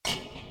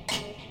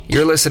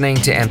You're listening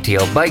to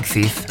MTL Bike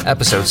Thief,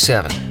 Episode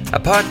 7, a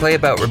podplay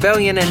about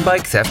rebellion and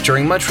bike theft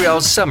during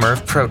Montreal's summer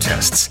of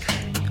protests.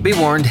 Be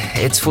warned,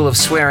 it's full of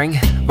swearing,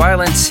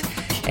 violence,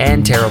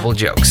 and terrible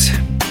jokes.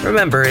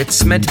 Remember,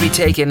 it's meant to be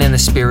taken in the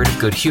spirit of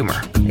good humor,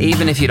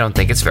 even if you don't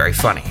think it's very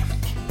funny.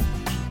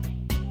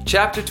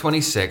 Chapter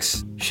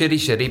 26, Shitty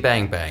Shitty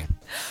Bang Bang.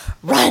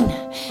 Run!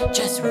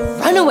 Just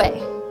run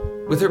away!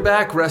 With her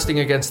back resting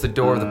against the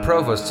door of the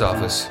provost's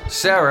office,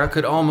 Sarah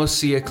could almost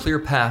see a clear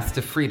path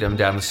to freedom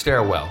down the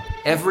stairwell.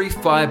 Every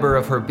fiber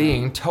of her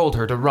being told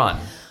her to run.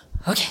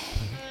 Okay.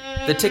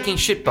 The ticking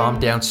shit bomb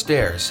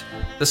downstairs.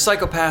 The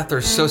psychopath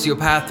or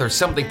sociopath or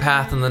something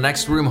path in the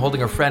next room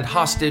holding her friend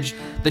hostage.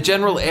 The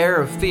general air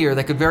of fear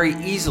that could very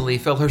easily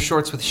fill her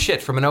shorts with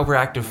shit from an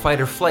overactive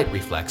fight-or-flight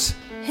reflex.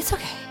 It's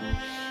okay.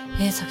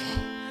 It's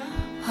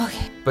okay.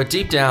 Okay. But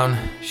deep down,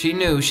 she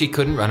knew she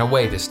couldn't run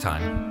away this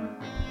time.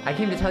 I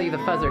came to tell you the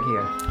fuzz are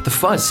here. The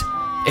fuzz?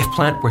 If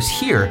Plant was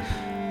here,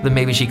 then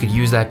maybe she could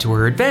use that to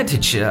her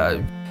advantage.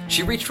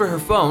 She reached for her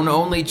phone,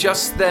 only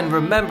just then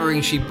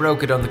remembering she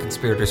broke it on the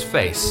conspirator's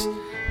face.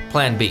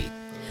 Plan B.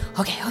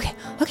 Okay.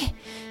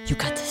 You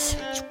got this.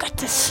 You got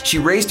this. She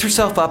raised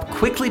herself up,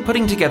 quickly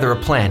putting together a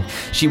plan.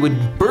 She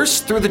would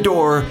burst through the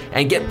door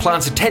and get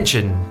Plant's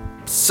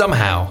attention.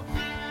 Somehow.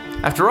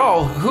 After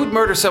all, who'd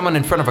murder someone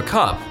in front of a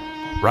cop?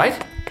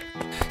 Right?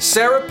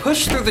 Sarah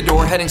pushed through the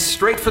door, heading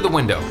straight for the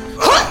window.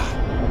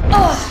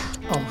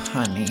 Oh,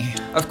 honey.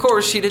 Of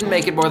course, she didn't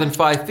make it more than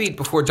 5 feet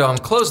before Dom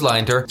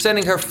clotheslined her,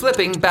 sending her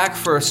flipping back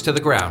first to the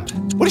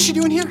ground. What is she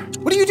doing here?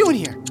 What are you doing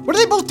here? What are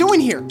they both doing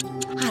here?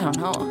 I don't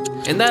know.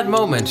 In that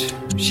moment,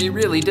 she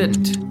really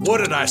didn't. What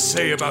did I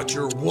say about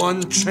your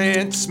one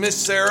chance, Miss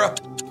Sarah?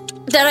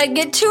 Did I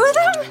get 2 of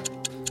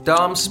them?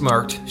 Dom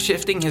smirked,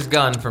 shifting his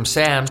gun from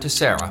Sam to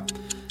Sarah.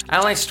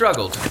 Alain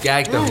struggled,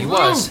 gagged though he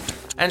was,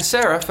 and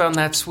Sarah found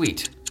that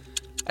sweet.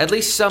 At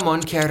least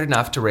someone cared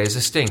enough to raise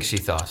a stink, she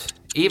thought,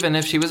 even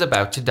if she was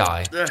about to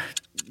die.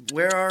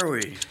 Where are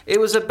we? It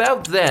was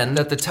about then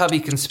that the tubby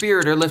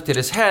conspirator lifted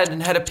his head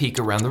and had a peek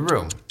around the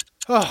room.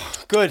 Oh,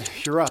 good.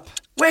 You're up.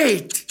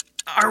 Wait,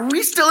 are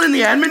we still in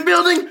the admin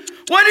building?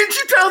 Why didn't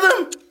you tell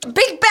them?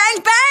 Big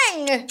bang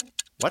bang!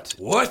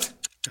 What?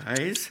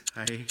 Guys,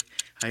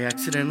 I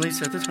accidentally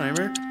set the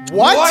timer.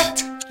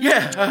 What?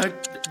 Yeah,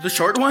 the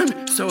short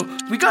one. So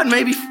we got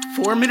maybe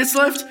 4 minutes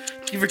left,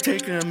 give or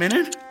take a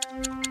minute.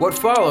 What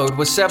followed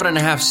was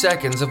 7.5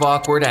 seconds of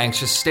awkward,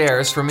 anxious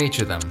stares from each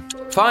of them.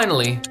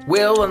 Finally,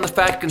 Will and the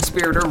fat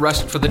conspirator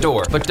rushed for the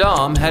door, but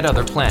Dom had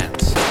other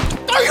plans.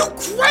 Are you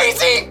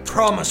crazy?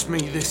 Promise me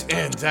this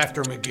ends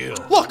after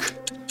McGill. Look,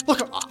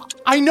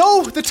 I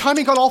know the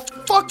timing got all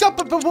fucked up,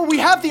 but we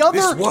have the other...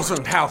 This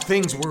wasn't how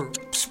things were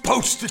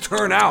supposed to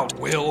turn out,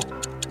 Will.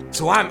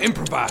 So I'm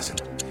improvising.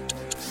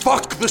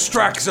 Fuck the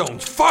strike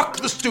zones, fuck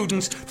the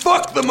students,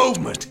 fuck the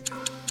movement.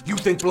 You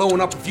think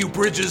blowing up a few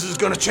bridges is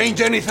gonna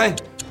change anything?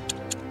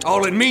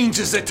 All it means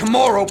is that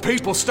tomorrow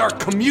people start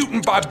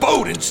commuting by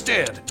boat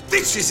instead.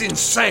 This is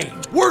insane.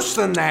 Worse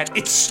than that,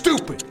 it's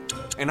stupid.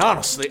 And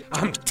honestly,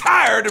 I'm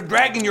tired of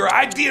dragging your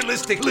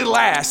idealistic little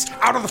ass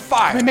out of the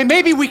fire.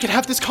 Maybe we could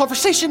have this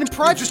conversation in You're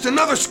private. just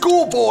another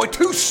schoolboy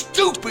too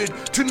stupid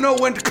to know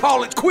when to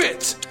call it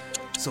quits.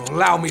 So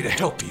allow me to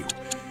help you.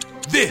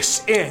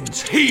 This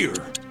ends here.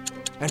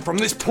 And from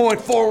this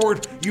point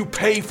forward, you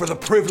pay for the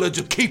privilege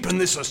of keeping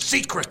this a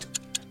secret.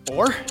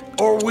 Or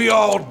we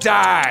all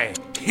die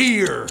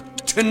here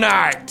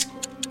tonight.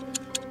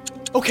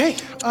 Okay.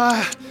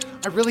 I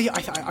really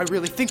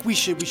think we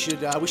should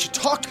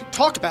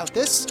talk about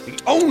this.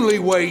 The only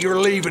way you're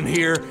leaving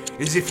here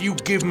is if you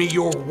give me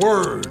your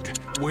word,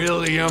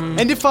 William.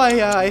 And if I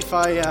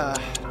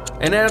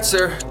In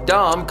answer,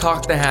 Dom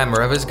cocked the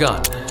hammer of his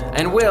gun,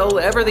 and Will,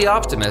 ever the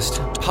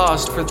optimist,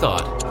 paused for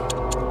thought,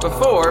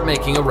 before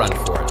making a run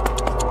for it.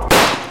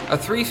 A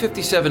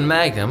 .357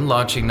 Magnum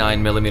launching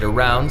 9mm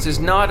rounds is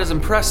not as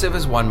impressive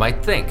as one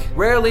might think.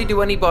 Rarely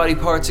do any body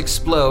parts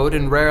explode,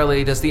 and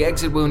rarely does the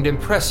exit wound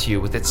impress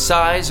you with its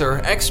size or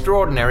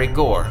extraordinary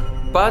gore.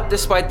 But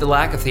despite the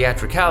lack of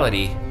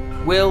theatricality,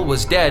 Will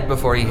was dead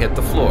before he hit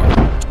the floor,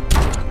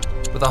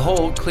 with a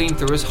hole clean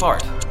through his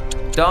heart.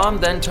 Dom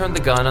then turned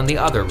the gun on the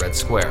other red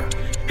square.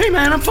 Hey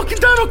man, I'm fucking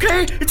done,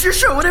 okay? It's your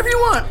show, whatever you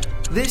want.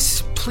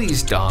 This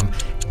pleased Dom.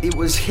 It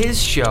was his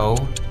show.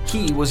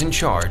 He was in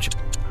charge.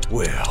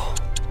 Well,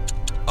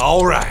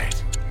 all right.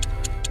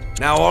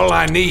 Now all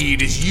I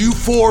need is you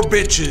 4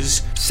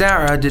 bitches.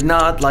 Sarah did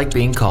not like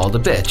being called a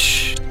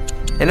bitch.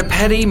 In a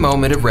petty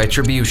moment of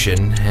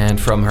retribution, and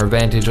from her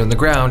vantage on the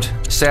ground,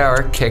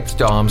 Sarah kicked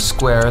Dom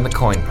square in the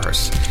coin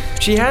purse.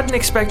 She hadn't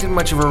expected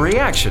much of a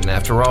reaction.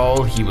 After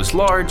all, he was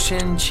large,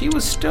 and she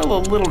was still a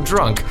little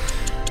drunk.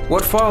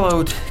 What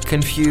followed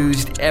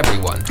confused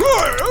everyone.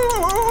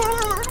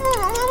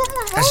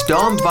 As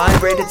Dom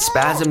vibrated,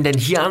 spasmed,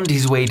 and yawned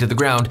his way to the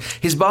ground,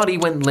 his body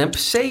went limp,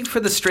 save for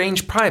the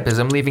strange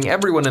priapism, leaving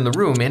everyone in the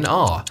room in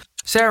awe.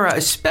 Sarah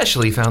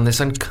especially found this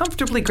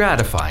uncomfortably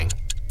gratifying.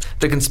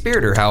 The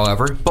conspirator,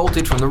 however,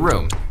 bolted from the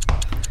room.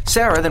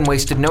 Sarah then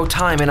wasted no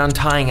time in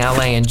untying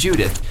Alain and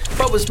Judith,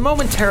 but was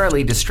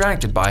momentarily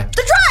distracted by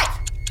The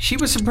drive! She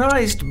was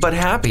surprised but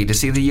happy to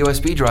see the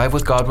USB drive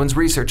with Godwin's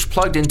research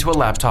plugged into a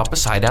laptop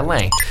beside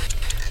Alain.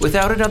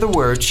 Without another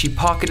word, she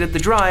pocketed the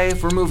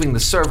drive, removing the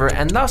server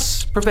and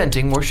thus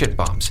preventing more shit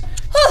bombs.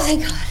 Oh,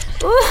 thank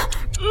God.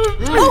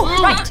 Oh,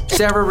 right.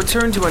 Sarah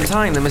returned to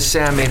untying them as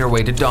Sam made her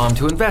way to Dom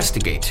to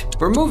investigate,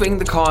 removing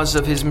the cause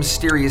of his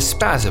mysterious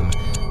spasm,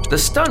 the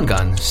stun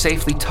gun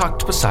safely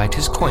tucked beside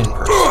his coin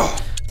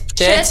purse.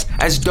 Shit.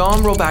 As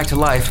Dom rolled back to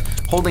life,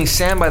 holding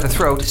Sam by the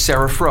throat,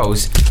 Sarah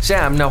froze.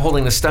 Sam, now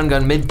holding the stun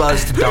gun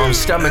mid-buzz to Dom's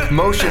stomach,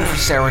 motioned for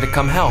Sarah to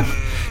come help.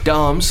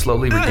 Dom,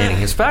 slowly regaining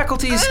his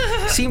faculties,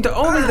 seemed to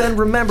only then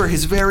remember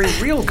his very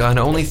real gun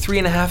only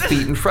 3.5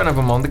 feet in front of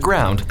him on the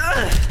ground.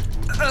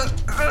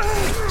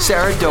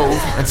 Sarah dove,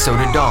 and so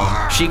did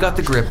Dom. She got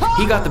the grip,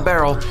 he got the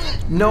barrel.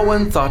 No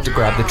one thought to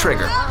grab the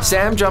trigger.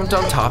 Sam jumped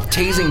on top,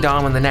 tasing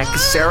Dom in the neck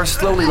as Sarah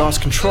slowly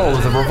lost control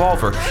of the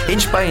revolver.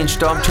 Inch by inch,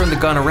 Dom turned the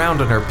gun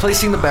around on her,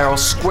 placing the barrel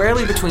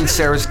squarely between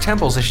Sarah's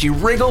temples as she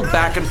wriggled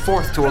back and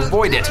forth to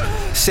avoid it.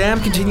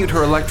 Sam continued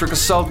her electric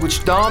assault,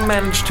 which Dom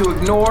managed to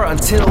ignore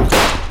until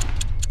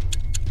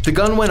the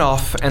gun went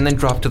off and then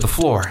dropped to the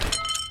floor.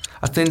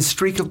 A thin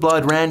streak of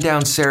blood ran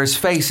down Sarah's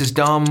face as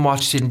Dom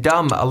watched in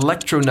dumb,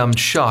 electro-numbed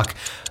shock.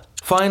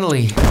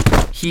 Finally,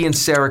 he and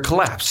Sarah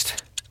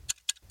collapsed,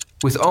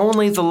 with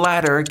only the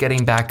latter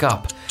getting back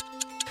up.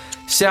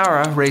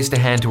 Sarah raised a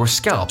hand to her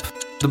scalp.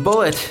 The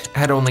bullet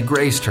had only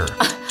grazed her.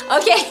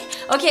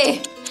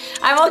 Okay.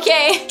 I'm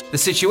okay. The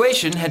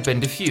situation had been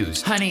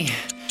diffused. Honey,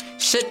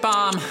 shit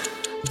bomb.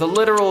 The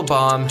literal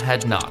bomb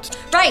had not.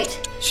 Right.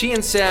 She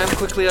and Sam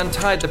quickly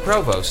untied the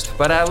provost,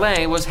 but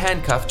Alain was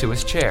handcuffed to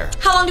his chair.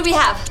 How long do we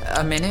have?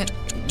 A minute?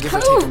 Give or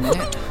take a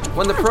minute?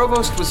 When the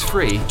provost was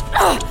free,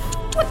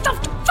 What the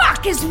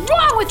fuck is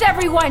wrong with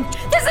everyone?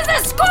 This is a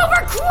school,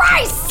 for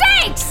Christ's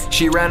sakes!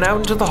 she ran out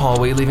into the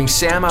hallway, leaving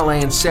Sam,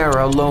 Alain, and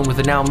Sarah alone with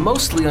the now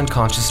mostly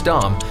unconscious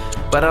Dom.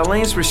 But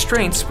Alain's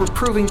restraints were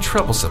proving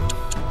troublesome.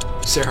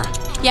 Sarah,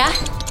 Yeah?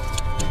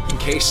 in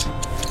case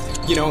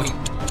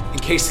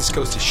this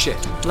goes to shit,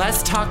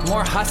 Let's talk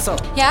more hustle.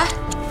 Yeah?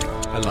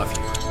 I love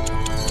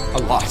you.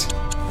 A lot.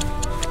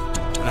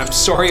 And I'm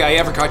sorry I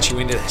ever got you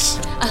into this.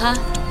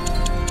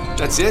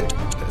 That's it?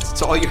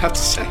 That's all you have to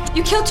say?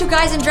 You killed 2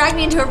 guys and dragged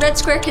me into a Red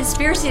Square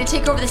conspiracy to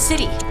take over the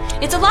city.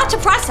 It's a lot to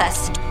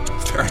process.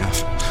 Fair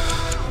enough.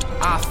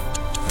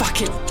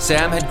 Fuck it.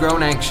 Sam had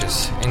grown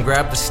anxious and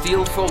grabbed the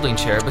steel folding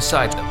chair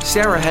beside them.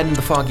 Sarah hadn't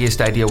the foggiest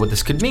idea what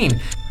this could mean,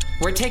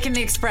 We're taking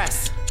the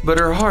express. but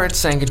her heart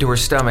sank into her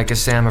stomach as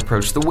Sam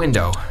approached the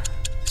window.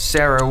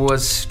 Sarah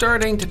was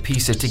starting to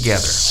piece it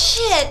together.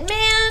 Shit,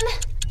 man.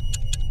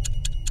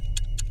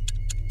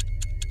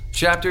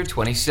 Chapter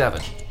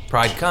 27.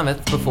 Pride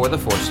cometh before the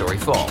 4-story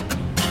fall.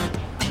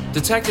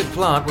 Detective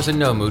Plant was in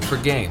no mood for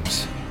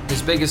games.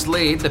 His biggest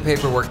lead, the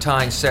paperwork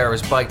tying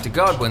Sarah's bike to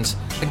Godwin's,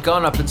 had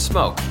gone up in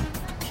smoke,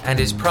 and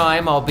his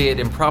prime, albeit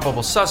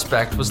improbable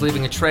suspect was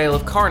leaving a trail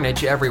of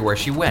carnage everywhere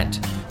she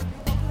went.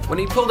 When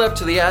he pulled up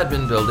to the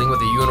admin building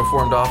with a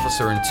uniformed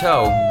officer in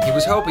tow, he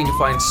was hoping to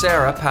find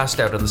Sarah passed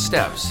out on the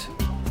steps.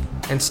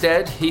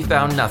 Instead, he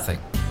found nothing.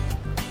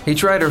 He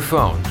tried her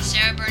phone.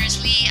 Sarah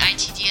Berners-Lee,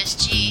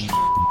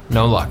 ITDSG.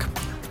 No luck.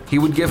 He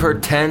would give her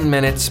 10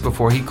 minutes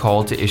before he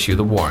called to issue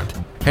the warrant.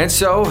 And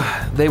so,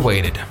 they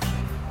waited.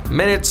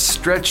 Minutes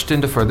stretched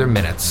into further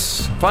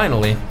minutes.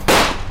 Finally,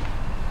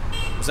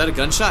 Was that a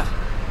gunshot?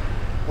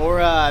 Or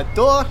a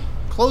door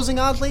closing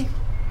oddly?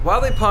 while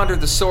they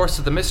pondered the source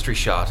of the mystery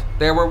shot,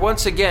 they were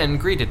once again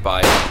greeted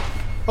by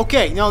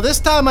Okay, no, this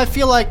time I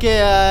feel like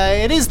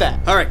it is that.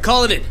 Alright,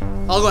 call it in.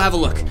 I'll go have a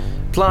look.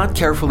 Plant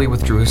carefully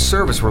withdrew his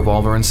service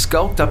revolver and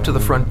skulked up to the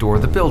front door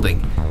of the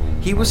building.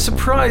 He was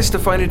surprised to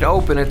find it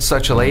open at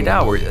such a late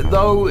hour,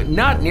 though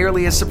not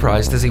nearly as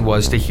surprised as he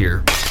was to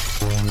hear.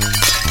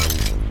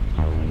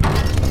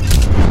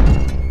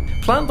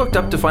 Plant looked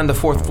up to find the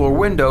 4th floor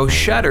window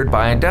shattered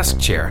by a desk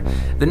chair.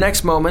 The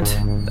next moment,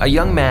 a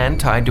young man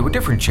tied to a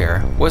different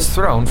chair was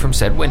thrown from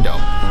said window.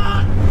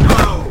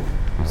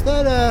 Is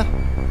that,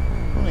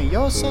 one of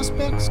your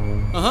suspects?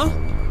 Uh-huh.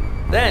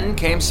 Then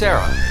came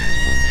Sarah.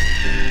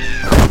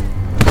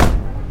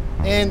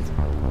 And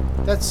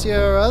that's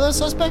your other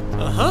suspect?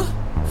 Uh-huh.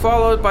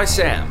 Followed by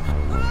Sam.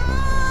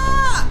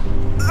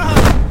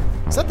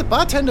 Is that the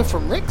bartender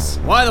from Rick's?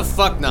 Why the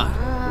fuck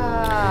not?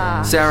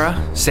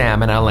 Sarah,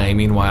 Sam, and Alain,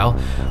 meanwhile,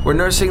 were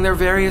nursing their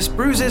various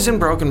bruises and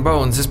broken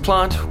bones as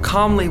Plant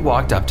calmly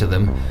walked up to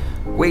them,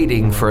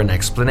 waiting for an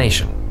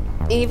explanation.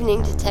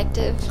 Evening,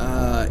 Detective.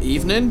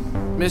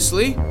 Evening, Miss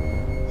Lee?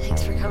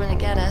 Thanks for coming to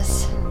get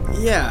us.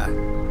 Yeah.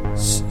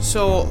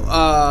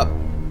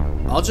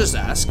 I'll just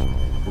ask.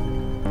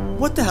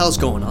 What the hell's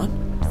going on?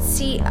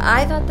 See,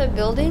 I thought the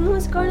building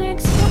was going to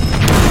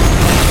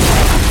explode.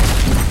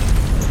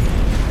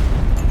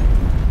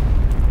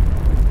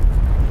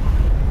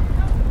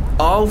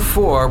 All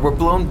 4 were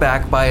blown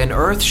back by an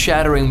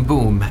earth-shattering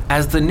boom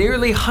as the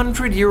nearly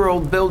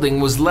 100-year-old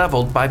building was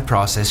leveled by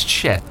processed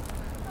shit.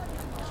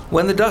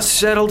 When the dust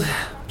settled,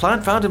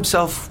 Plant found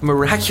himself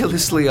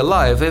miraculously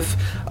alive, if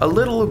a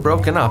little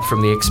broken up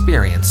from the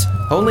experience.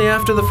 Only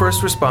after the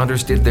first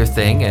responders did their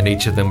thing and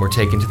each of them were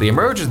taken to the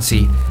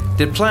emergency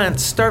did Plant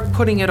start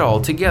putting it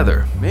all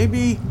together.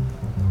 Maybe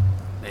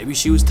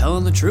she was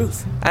telling the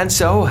truth. And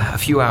so, a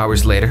few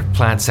hours later,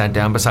 Plant sat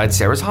down beside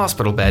Sarah's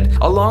hospital bed,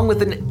 along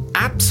with an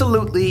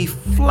absolutely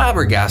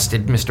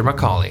flabbergasted Mr.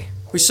 Macaulay.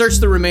 We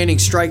searched the remaining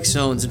strike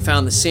zones and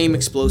found the same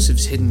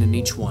explosives hidden in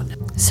each one.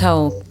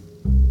 So,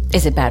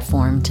 is it bad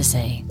form to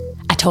say,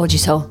 I told you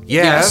so?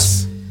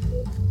 Yes.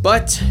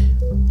 But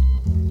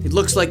it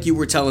looks like you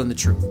were telling the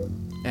truth.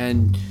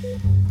 And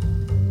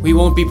we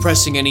won't be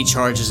pressing any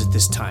charges at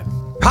this time.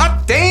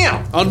 Hot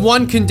damn! On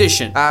one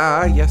condition.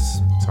 Yes.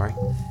 Sorry.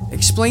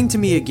 Explain to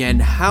me again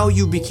how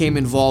you became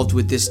involved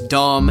with this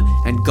Dom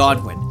and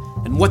Godwin,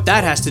 and what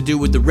that has to do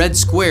with the Red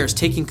Squares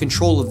taking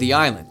control of the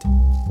island.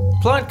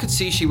 Plant could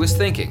see she was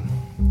thinking.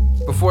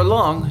 Before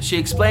long, she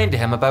explained to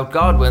him about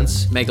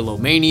Godwin's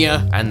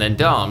megalomania, and then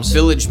Dom's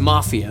village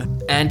mafia,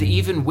 and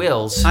even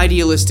Will's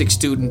idealistic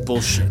student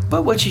bullshit.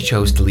 But what she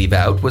chose to leave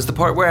out was the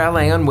part where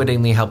Alain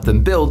unwittingly helped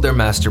them build their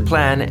master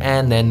plan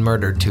and then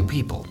murdered 2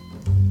 people.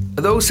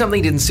 Though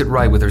something didn't sit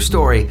right with her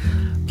story,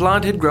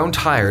 Plant had grown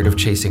tired of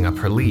chasing up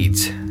her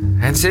leads.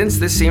 And since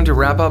this seemed to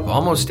wrap up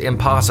almost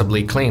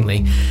impossibly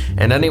cleanly,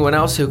 and anyone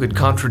else who could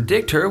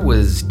contradict her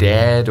was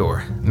dead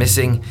or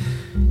missing,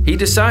 he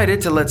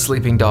decided to let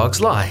sleeping dogs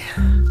lie.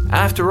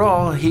 After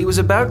all, he was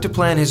about to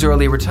plan his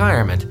early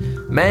retirement,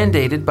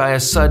 mandated by a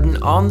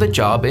sudden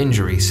on-the-job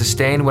injury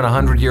sustained when a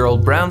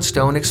 100-year-old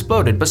brownstone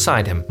exploded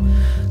beside him.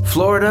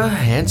 Florida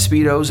and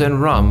Speedos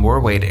and rum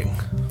were waiting.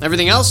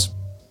 Everything else?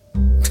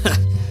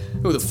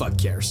 Who the fuck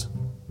cares?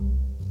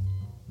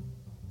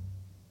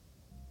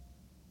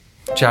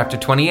 Chapter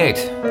 28.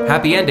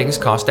 Happy endings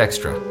cost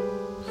extra.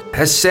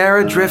 As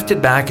Sarah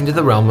drifted back into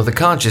the realm of the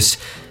conscious,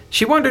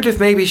 she wondered if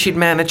maybe she'd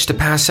managed to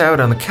pass out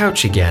on the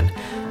couch again.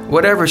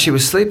 Whatever she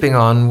was sleeping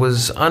on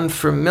was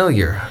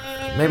unfamiliar.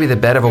 Maybe the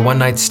bed of a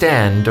one-night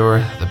stand, or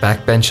the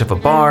back bench of a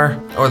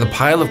bar, or the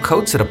pile of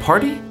coats at a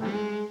party?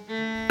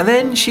 And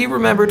then she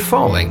remembered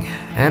falling,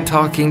 and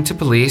talking to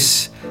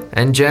police,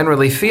 and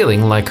generally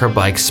feeling like her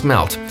bike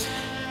smelt.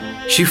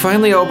 She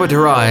finally opened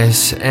her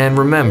eyes and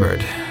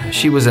remembered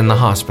she was in the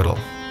hospital.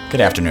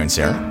 Good afternoon,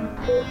 Sarah.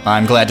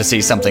 I'm glad to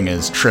see something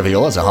as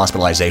trivial as a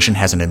hospitalization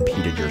hasn't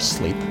impeded your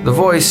sleep. The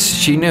voice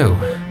she knew.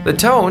 The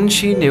tone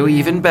she knew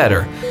even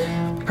better.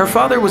 Her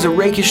father was a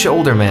rakish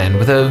older man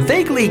with a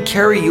vaguely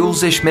Carrie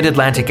Yules-ish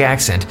mid-Atlantic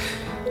accent,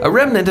 a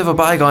remnant of a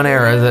bygone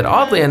era that,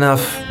 oddly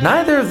enough,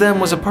 neither of them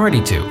was a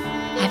party to.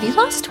 Have you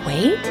lost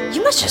weight?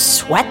 You must just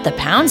sweat the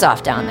pounds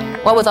off down there.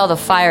 What with all the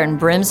fire and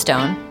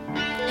brimstone.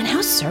 And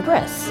how's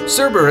Cerberus?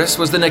 Cerberus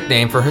was the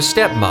nickname for her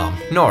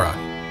stepmom, Nora.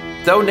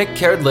 Though Nick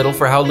cared little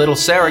for how little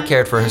Sarah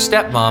cared for her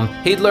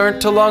stepmom, he'd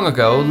learned to long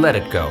ago let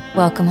it go.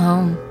 Welcome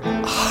home.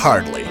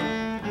 Hardly.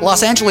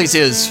 Los Angeles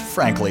is,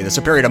 frankly, the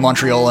superior to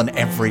Montreal in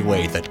every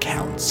way that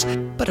counts.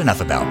 But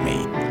enough about me.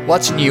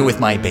 What's new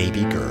with my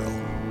baby girl?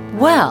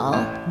 Well,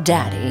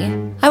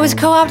 Daddy, I was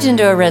co-opted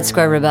into a Red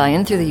Square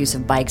rebellion through the use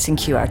of bikes and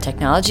QR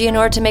technology in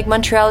order to make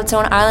Montreal its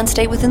own island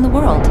state within the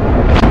world.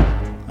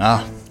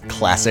 Ah,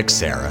 classic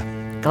Sarah.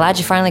 Glad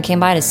you finally came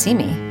by to see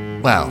me.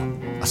 Well,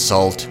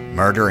 assault,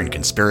 murder, and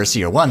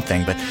conspiracy are one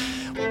thing, but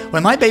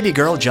when my baby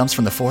girl jumps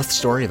from the 4th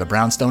story of a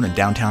brownstone in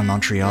downtown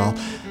Montreal,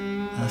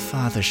 a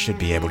father should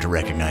be able to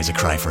recognize a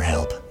cry for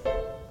help.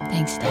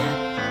 Thanks,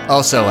 Dad.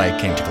 Also, I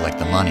came to collect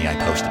the money I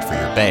posted for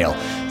your bail.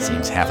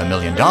 Seems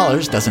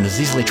 $500,000 doesn't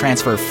as easily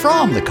transfer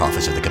from the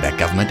coffers of the Quebec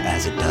government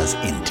as it does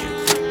into.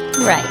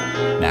 Right.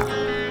 Now,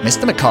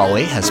 Mr.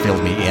 Macaulay has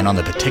filled me in on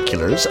the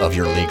particulars of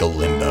your legal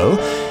limbo,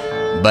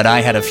 but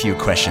I had a few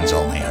questions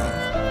all my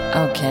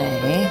own.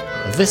 Okay.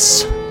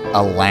 This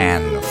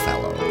Alain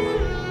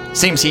fellow.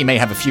 Seems he may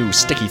have a few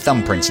sticky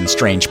thumbprints in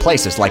strange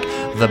places, like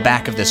the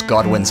back of this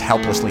Godwin's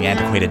helplessly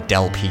antiquated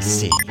Dell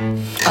PC.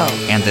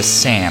 Oh. And this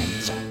Sam,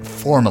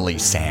 formerly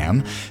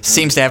Sam,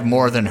 seems to have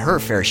more than her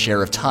fair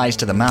share of ties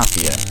to the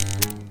mafia.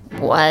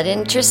 What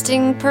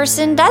interesting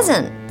person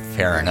doesn't?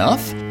 Fair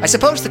enough. I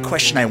suppose the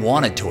question I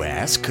wanted to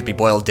ask could be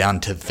boiled down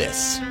to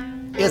this.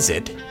 Is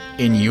it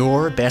in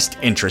your best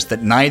interest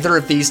that neither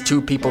of these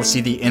 2 people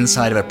see the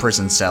inside of a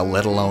prison cell,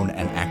 let alone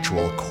an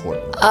actual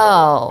courtroom?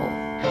 Oh.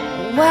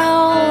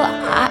 Well,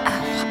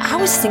 I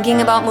was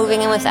thinking about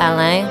moving in with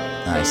Alain.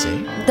 I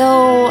see.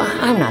 Though,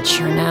 I'm not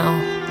sure now.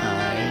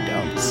 I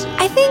don't see.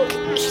 I think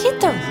he did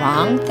the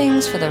wrong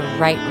things for the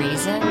right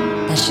reason.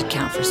 That should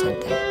count for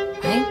something,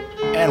 right?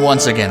 And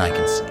once again, I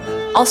can see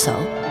that.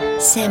 Also,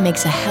 Sam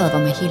makes a hell of a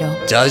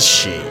mojito. Does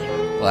she?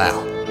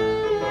 Well,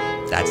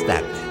 that's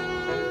that then.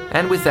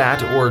 And with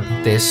that, or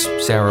this,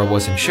 Sarah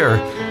wasn't sure,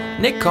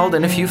 Nick called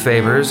in a few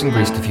favors and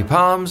greased a few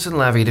palms and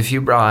levied a few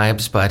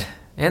bribes, but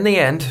in the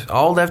end,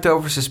 all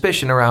leftover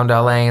suspicion around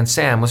Alain and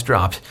Sam was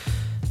dropped.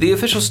 The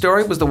official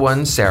story was the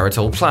one Sarah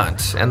told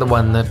Plant, and the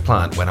one that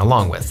Plant went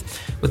along with.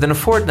 Within a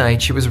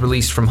fortnight, she was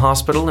released from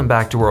hospital and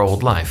back to her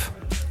old life.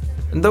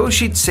 And though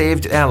she'd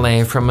saved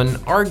Alain from an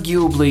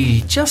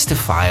arguably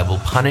justifiable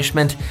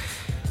punishment,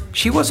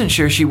 she wasn't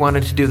sure she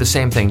wanted to do the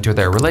same thing to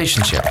their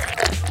relationship.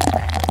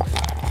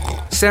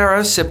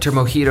 Sarah sipped her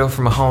mojito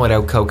from a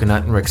hollowed-out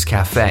coconut in Rick's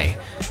cafe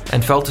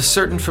and felt a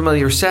certain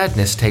familiar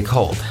sadness take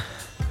hold.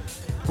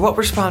 What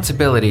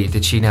responsibility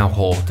did she now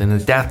hold in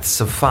the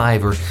deaths of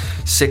 5 or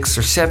 6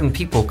 or 7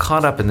 people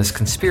caught up in this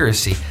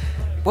conspiracy?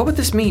 What would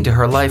this mean to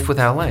her life with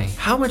LA?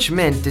 How much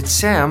mint did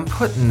Sam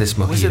put in this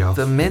mojito? Was it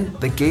the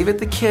mint that gave it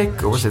the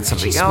kick, or was it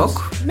something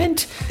else?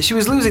 Mint? She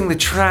was losing the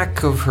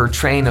track of her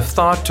train of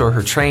thought, or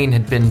her train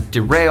had been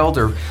derailed,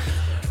 or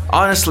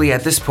honestly,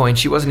 at this point,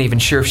 she wasn't even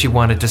sure if she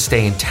wanted to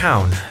stay in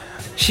town.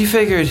 She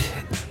figured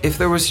if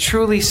there was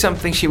truly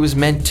something she was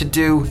meant to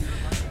do,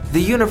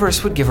 the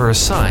universe would give her a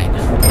sign.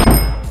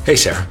 Hey,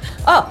 Sarah.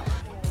 Oh.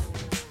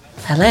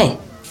 LA.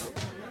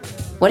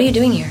 What are you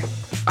doing here?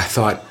 I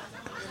thought,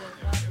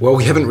 well,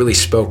 we haven't really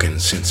spoken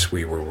since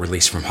we were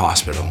released from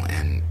hospital,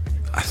 and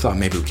I thought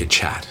maybe we could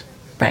chat.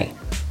 Right.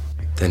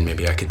 Then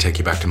maybe I could take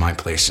you back to my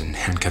place and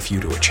handcuff you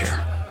to a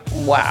chair.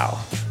 Wow.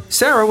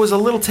 Sarah was a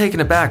little taken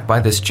aback by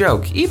this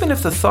joke, even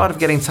if the thought of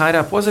getting tied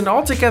up wasn't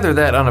altogether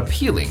that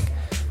unappealing.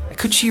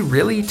 Could she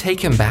really take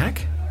him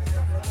back?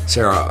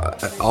 Sarah,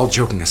 all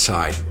joking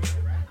aside,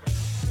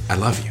 I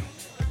love you.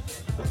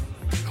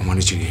 I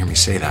wanted you to hear me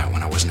say that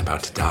when I wasn't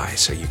about to die,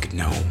 so you could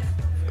know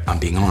I'm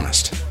being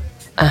honest.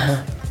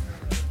 Uh-huh.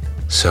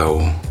 So,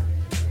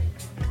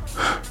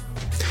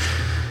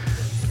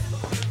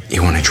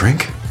 you want a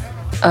drink?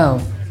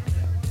 Oh.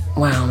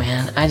 Wow,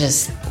 man. I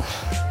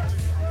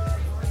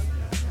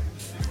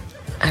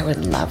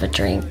would love a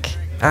drink.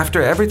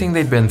 After everything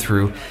they'd been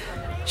through,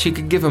 she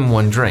could give him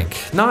one drink.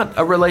 Not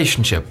a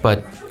relationship,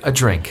 but a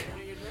drink.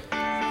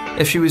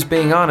 If she was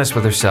being honest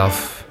with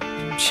herself,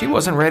 she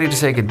wasn't ready to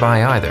say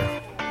goodbye either.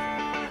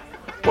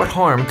 What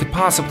harm could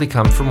possibly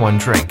come from one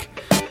drink?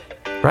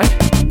 Right?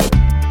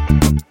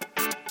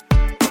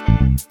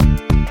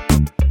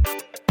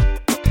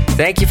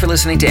 Thank you for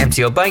listening to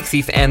MTL Bike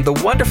Thief and the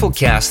wonderful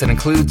cast that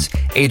includes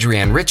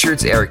Adrienne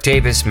Richards, Eric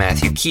Davis,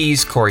 Matthew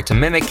Keys, Corey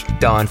Tomimic,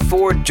 Don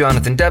Ford,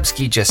 Jonathan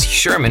Dubsky, Jesse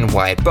Sherman,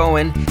 Wyatt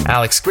Bowen,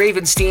 Alex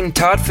Gravenstein,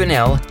 Todd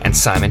Fennell, and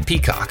Simon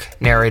Peacock.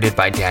 Narrated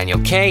by Daniel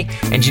Kay.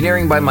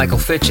 Engineering by Michael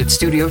Fitch at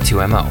Studio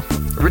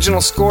 2MO.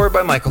 Original score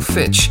by Michael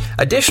Fitch.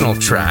 Additional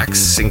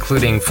tracks,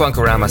 including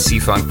Funkorama,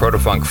 C-Funk,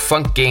 Protofunk,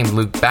 Funk Game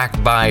Luke, Back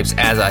Vibes,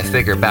 As I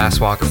Figure, Bass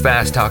Walker,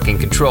 Fast Talking,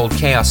 Controlled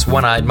Chaos,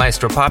 One-Eyed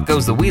Maestro, Pop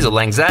Goes the Weasel,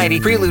 Anxiety,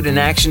 Prelude in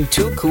Action,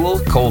 Too Cool,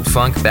 Cold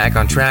Funk, Back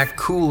on Track,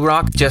 Cool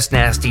Rock, Just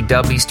Nasty,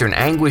 Dub Eastern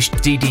Anguish,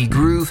 DD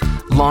Groove,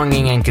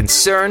 Longing and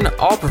Concern,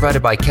 all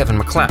provided by Kevin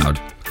MacLeod.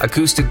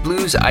 Acoustic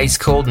Blues, Ice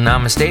Cold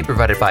Namaste,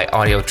 provided by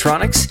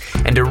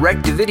Audiotronics, and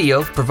Direct to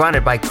Video,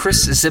 provided by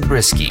Chris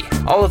Zabriskie.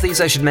 All of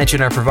these, I should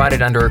mention, are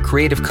provided under a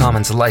Creative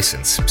Commons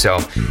license, so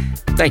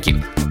thank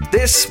you.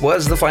 This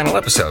was the final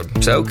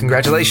episode, so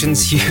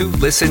congratulations, you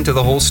listened to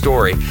the whole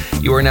story.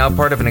 You are now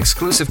part of an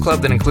exclusive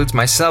club that includes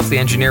myself, the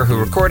engineer who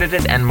recorded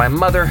it, and my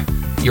mother.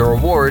 Your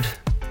award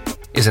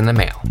is in the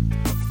mail.